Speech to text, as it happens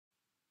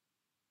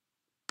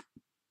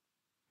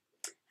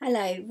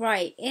Hello,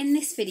 right, in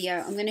this video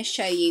I'm going to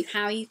show you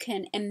how you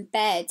can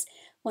embed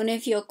one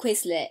of your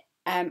Quizlet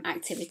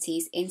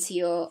activities into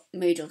your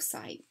Moodle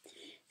site.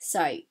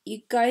 So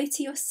you go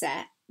to your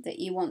set that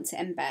you want to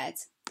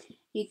embed,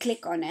 you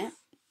click on it.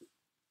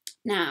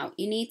 Now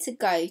you need to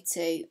go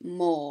to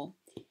More.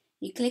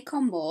 You click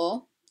on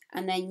More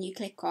and then you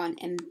click on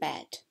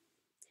Embed.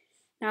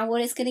 Now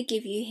what it's going to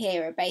give you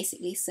here are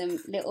basically some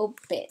little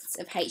bits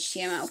of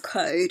HTML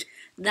code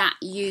that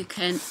you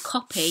can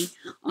copy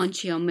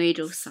onto your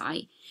Moodle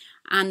site,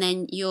 and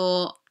then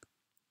your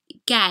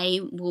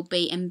game will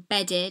be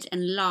embedded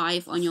and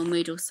live on your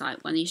Moodle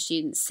site when your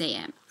students see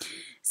it.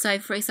 So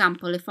for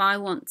example, if I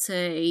want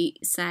to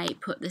say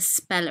put the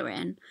speller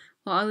in,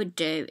 what I would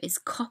do is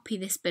copy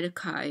this bit of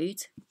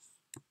code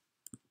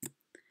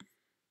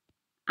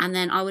and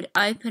then I would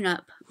open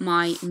up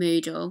my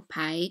Moodle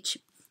page.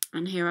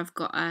 And here I've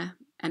got an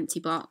empty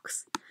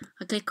box.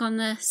 I click on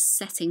the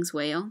settings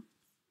wheel. I'm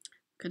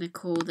going to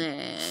call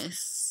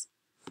this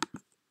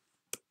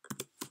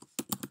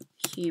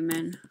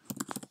Human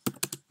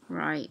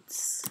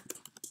Rights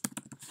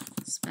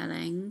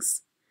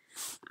Spellings.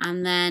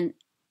 And then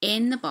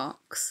in the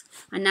box,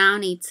 I now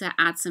need to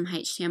add some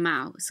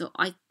HTML. So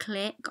I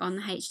click on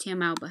the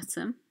HTML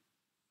button.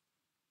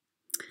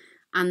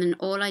 And then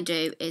all I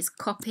do is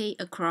copy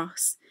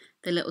across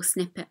the little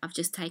snippet I've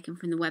just taken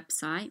from the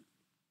website.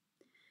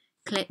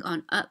 Click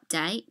on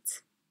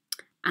update,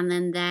 and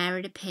then there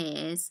it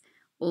appears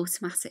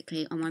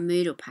automatically on my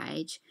Moodle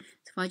page.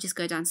 So if I just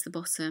go down to the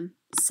bottom,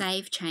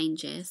 save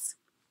changes,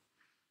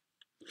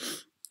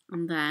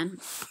 and then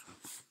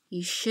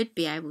you should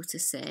be able to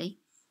see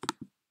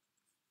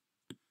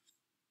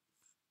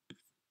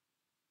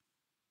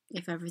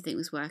if everything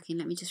was working.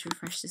 Let me just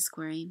refresh the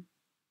screen.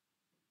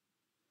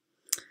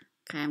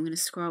 Okay, I'm going to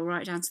scroll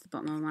right down to the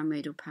bottom of my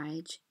Moodle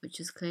page, which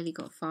has clearly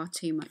got far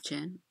too much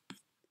in.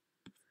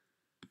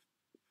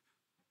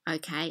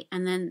 Okay,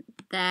 and then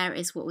there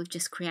is what we've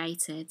just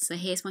created. So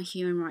here's my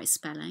human rights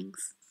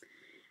spellings,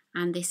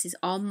 and this is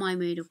on my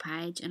Moodle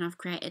page, and I've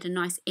created a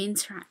nice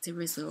interactive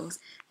resource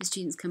the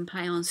students can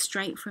play on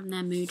straight from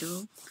their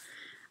Moodle.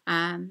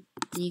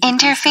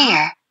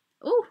 Interfere.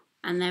 Oh,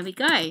 and there we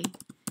go.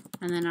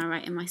 And then I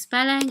write in my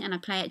spelling and I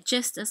play it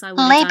just as I would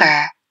have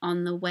done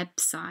on the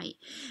website.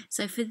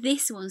 So for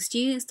this one,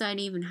 students don't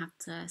even have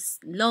to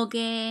log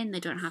in, they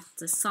don't have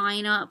to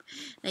sign up.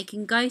 They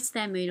can go to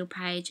their Moodle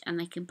page and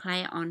they can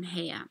play it on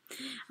here.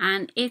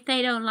 And if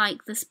they don't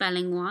like the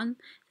spelling one,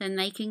 then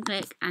they can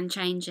click and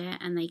change it,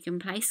 and they can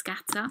play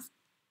scatter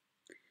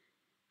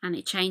and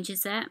it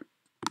changes it.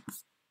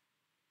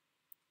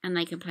 And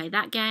they can play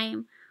that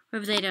game. Or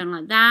if they don't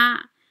like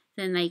that,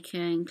 then they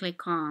can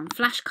click on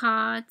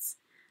flashcards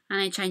and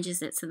it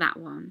changes it to that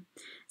one.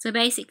 So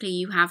basically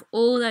you have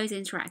all those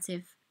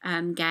interactive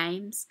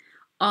games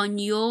on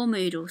your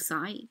Moodle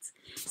site.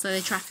 So the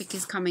traffic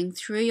is coming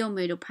through your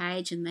Moodle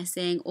page and they're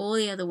seeing all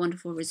the other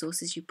wonderful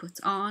resources you put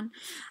on,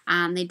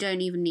 and they don't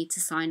even need to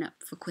sign up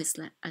for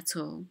Quizlet at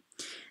all.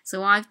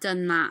 So I've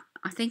done that.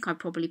 I think I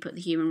probably put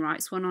the human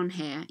rights one on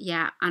here.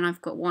 Yeah, and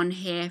I've got one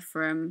here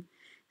from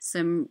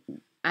some,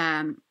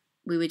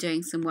 we were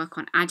doing some work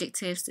on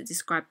adjectives to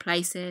describe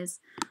places,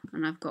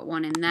 and I've got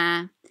one in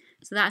there.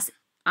 So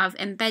I've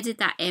embedded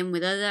that in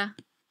with other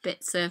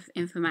bits of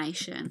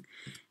information.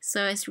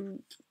 So it's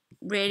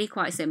really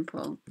quite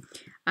simple.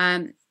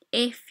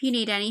 If you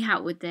need any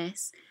help with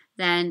this,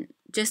 then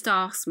just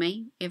ask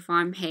me if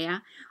I'm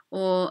here,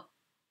 or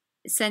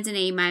send an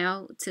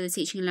email to the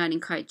teaching and learning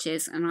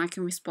coaches and I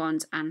can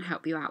respond and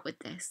help you out with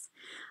this.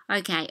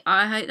 Okay,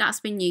 I hope that's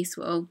been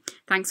useful.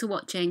 Thanks for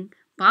watching.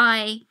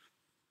 Bye.